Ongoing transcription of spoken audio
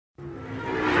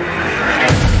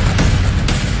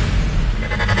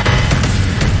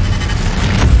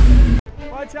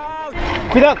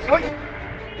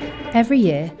Every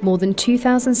year, more than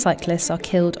 2,000 cyclists are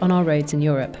killed on our roads in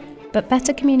Europe. But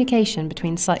better communication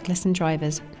between cyclists and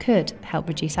drivers could help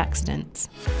reduce accidents.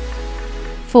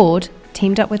 Ford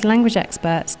teamed up with language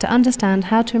experts to understand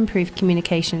how to improve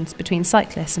communications between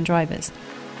cyclists and drivers.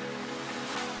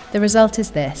 The result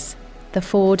is this, the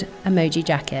Ford emoji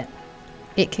jacket.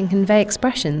 It can convey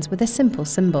expressions with a simple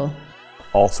symbol.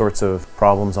 All sorts of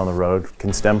problems on the road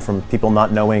can stem from people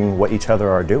not knowing what each other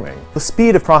are doing. The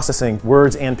speed of processing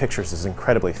words and pictures is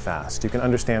incredibly fast. You can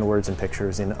understand words and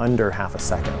pictures in under half a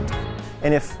second.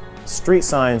 And if street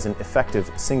signs and effective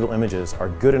single images are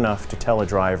good enough to tell a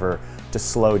driver to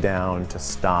slow down, to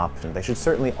stop, and they should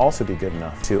certainly also be good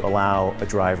enough to allow a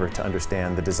driver to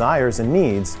understand the desires and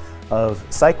needs of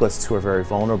cyclists who are very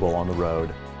vulnerable on the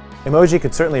road. Emoji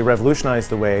could certainly revolutionize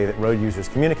the way that road users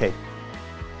communicate.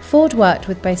 Ford worked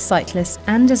with both cyclists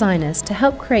and designers to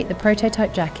help create the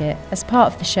prototype jacket as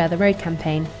part of the Share the Road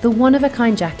campaign. The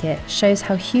one-of-a-kind jacket shows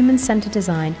how human-centered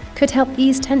design could help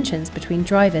ease tensions between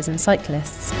drivers and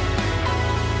cyclists.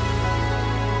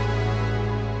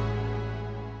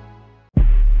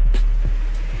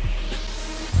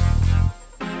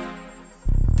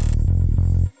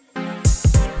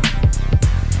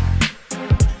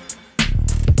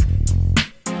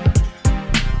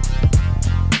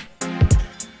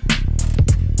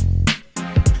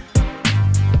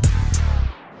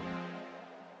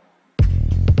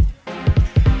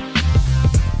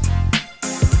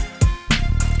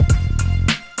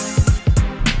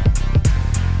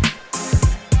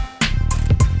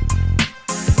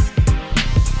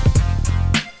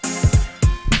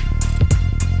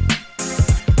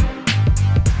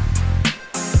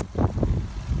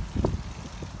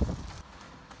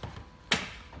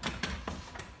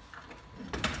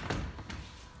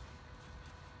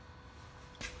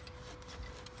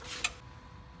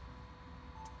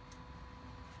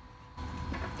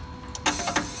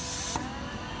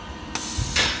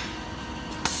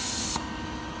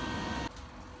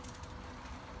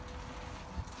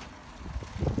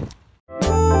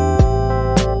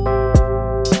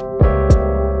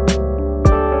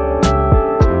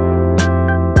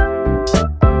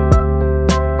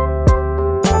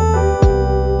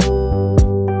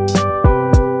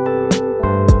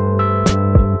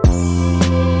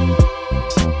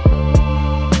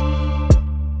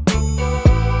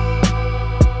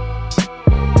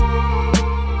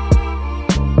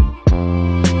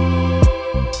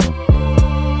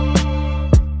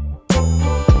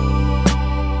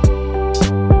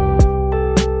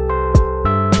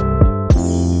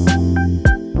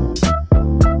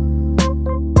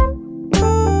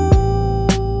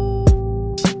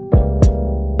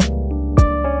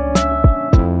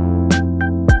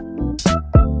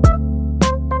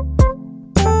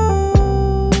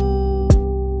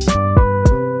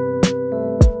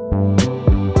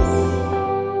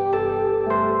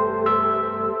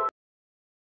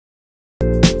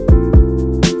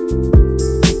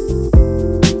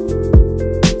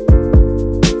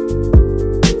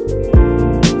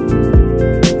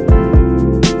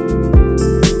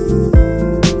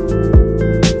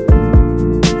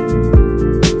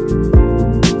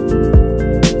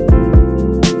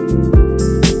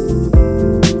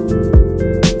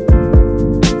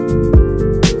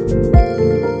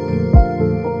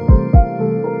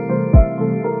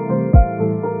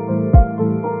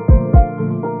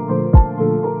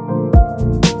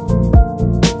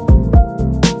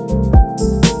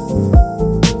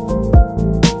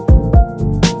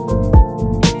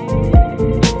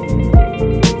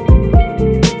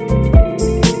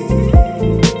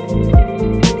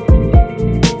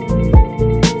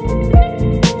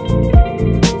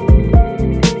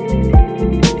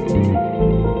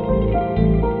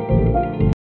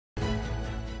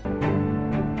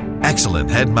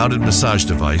 Excellent head-mounted massage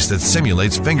device that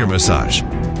simulates finger massage.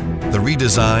 The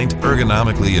redesigned,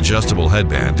 ergonomically adjustable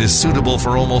headband is suitable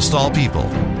for almost all people.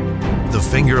 The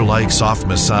finger-like soft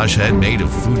massage head made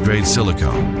of food-grade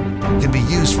silicone can be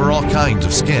used for all kinds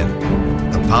of skin.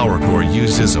 The power cord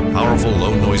uses a powerful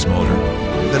low-noise motor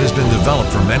that has been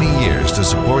developed for many years to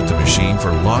support the machine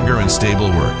for longer and stable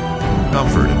work,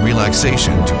 comfort and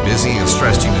relaxation to busy and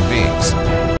stressed human beings.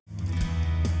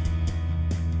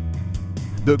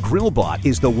 The GrillBot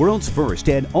is the world's first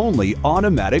and only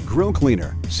automatic grill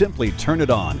cleaner. Simply turn it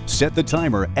on, set the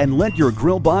timer, and let your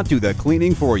GrillBot do the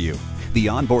cleaning for you. The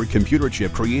onboard computer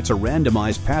chip creates a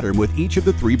randomized pattern with each of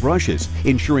the 3 brushes,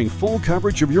 ensuring full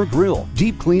coverage of your grill,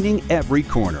 deep cleaning every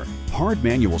corner. Hard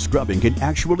manual scrubbing can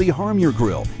actually harm your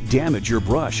grill, damage your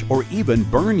brush, or even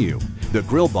burn you. The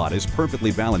GrillBot is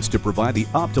perfectly balanced to provide the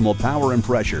optimal power and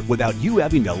pressure without you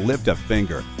having to lift a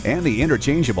finger. And the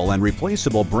interchangeable and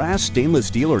replaceable brass, stainless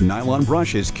steel, or nylon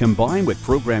brushes combine with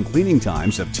program cleaning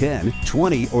times of 10,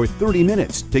 20, or 30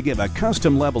 minutes to give a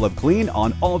custom level of clean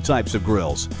on all types of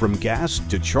grills, from gas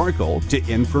to charcoal to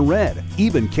infrared,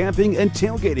 even camping and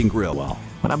tailgating grill. Well,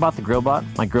 when I bought the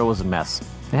GrillBot, my grill was a mess.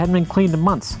 It hadn't been cleaned in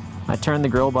months. I turned the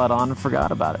GrillBot on and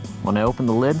forgot about it. When I opened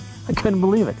the lid, I couldn't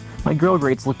believe it. My grill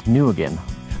grates looked new again.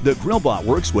 The GrillBot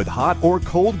works with hot or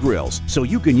cold grills, so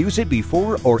you can use it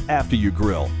before or after you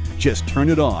grill. Just turn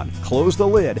it on, close the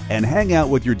lid, and hang out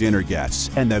with your dinner guests,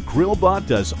 and the GrillBot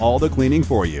does all the cleaning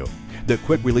for you. The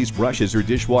quick-release brushes are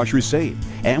dishwasher safe,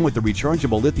 and with the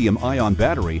rechargeable lithium-ion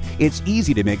battery, it's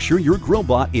easy to make sure your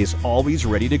GrillBot is always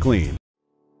ready to clean.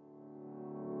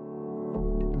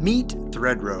 Meet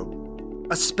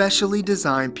ThreadRobe, a specially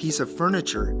designed piece of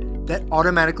furniture that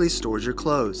automatically stores your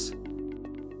clothes.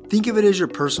 Think of it as your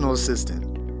personal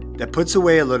assistant that puts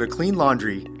away a load of clean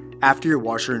laundry after your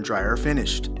washer and dryer are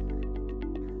finished.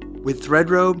 With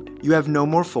ThreadRobe, you have no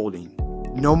more folding,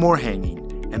 no more hanging,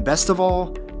 and best of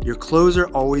all, your clothes are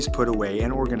always put away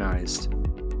and organized.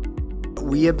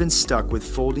 We have been stuck with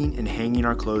folding and hanging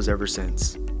our clothes ever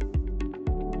since.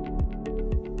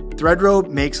 ThreadRobe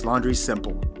makes laundry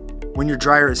simple. When your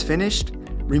dryer is finished,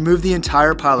 remove the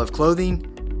entire pile of clothing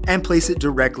and place it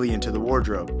directly into the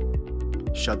wardrobe.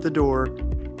 Shut the door,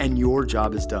 and your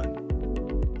job is done.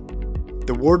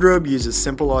 The wardrobe uses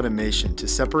simple automation to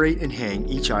separate and hang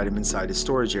each item inside a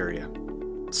storage area.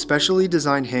 Specially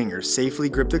designed hangers safely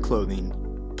grip the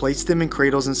clothing, place them in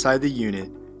cradles inside the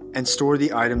unit, and store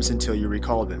the items until you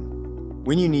recall them.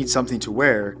 When you need something to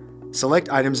wear, select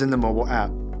items in the mobile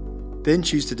app. Then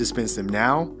choose to dispense them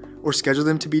now or schedule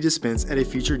them to be dispensed at a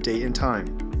future date and time.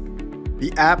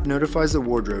 The app notifies the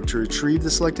wardrobe to retrieve the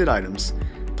selected items,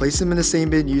 place them in the same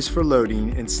bin used for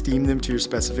loading, and steam them to your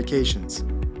specifications.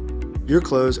 Your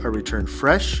clothes are returned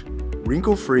fresh,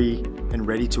 wrinkle-free, and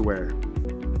ready to wear.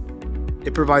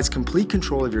 It provides complete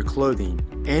control of your clothing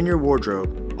and your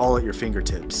wardrobe all at your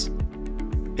fingertips.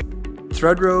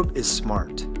 ThreadRobe is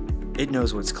smart. It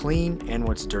knows what's clean and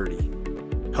what's dirty.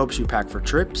 Helps you pack for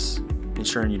trips,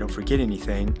 ensuring you don't forget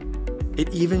anything.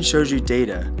 It even shows you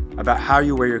data about how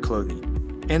you wear your clothing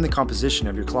and the composition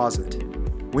of your closet.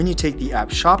 When you take the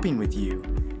app shopping with you,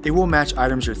 it will match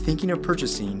items you're thinking of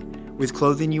purchasing with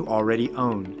clothing you already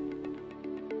own.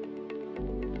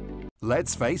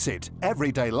 Let's face it,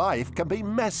 everyday life can be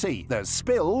messy. There's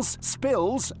spills,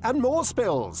 spills, and more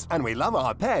spills. And we love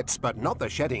our pets, but not the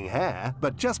shedding hair.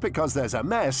 But just because there's a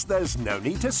mess, there's no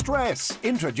need to stress.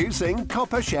 Introducing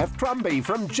Copper Chef Crumbie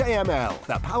from JML,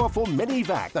 the powerful mini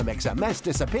vac that makes a mess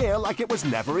disappear like it was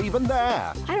never even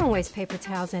there. I don't waste paper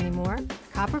towels anymore.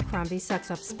 Copper Crumbie sucks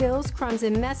up spills, crumbs,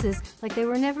 and messes like they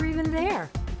were never even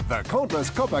there. The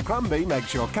cordless Copper Crumbie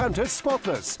makes your counter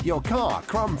spotless, your car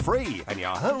crumb-free, and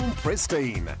your home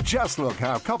pristine. Just look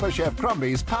how Copper Chef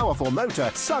Crumbie's powerful motor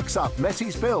sucks up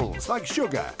messy spills like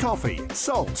sugar, coffee,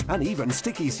 salt, and even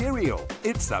sticky cereal.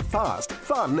 It's the fast,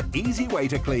 fun, easy way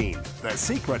to clean. The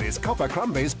secret is Copper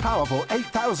Crumbie's powerful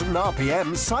 8,000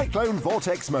 RPM Cyclone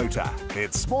Vortex motor.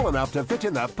 It's small enough to fit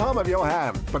in the palm of your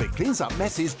hand, but it cleans up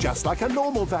messes just like a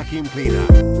normal vacuum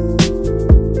cleaner.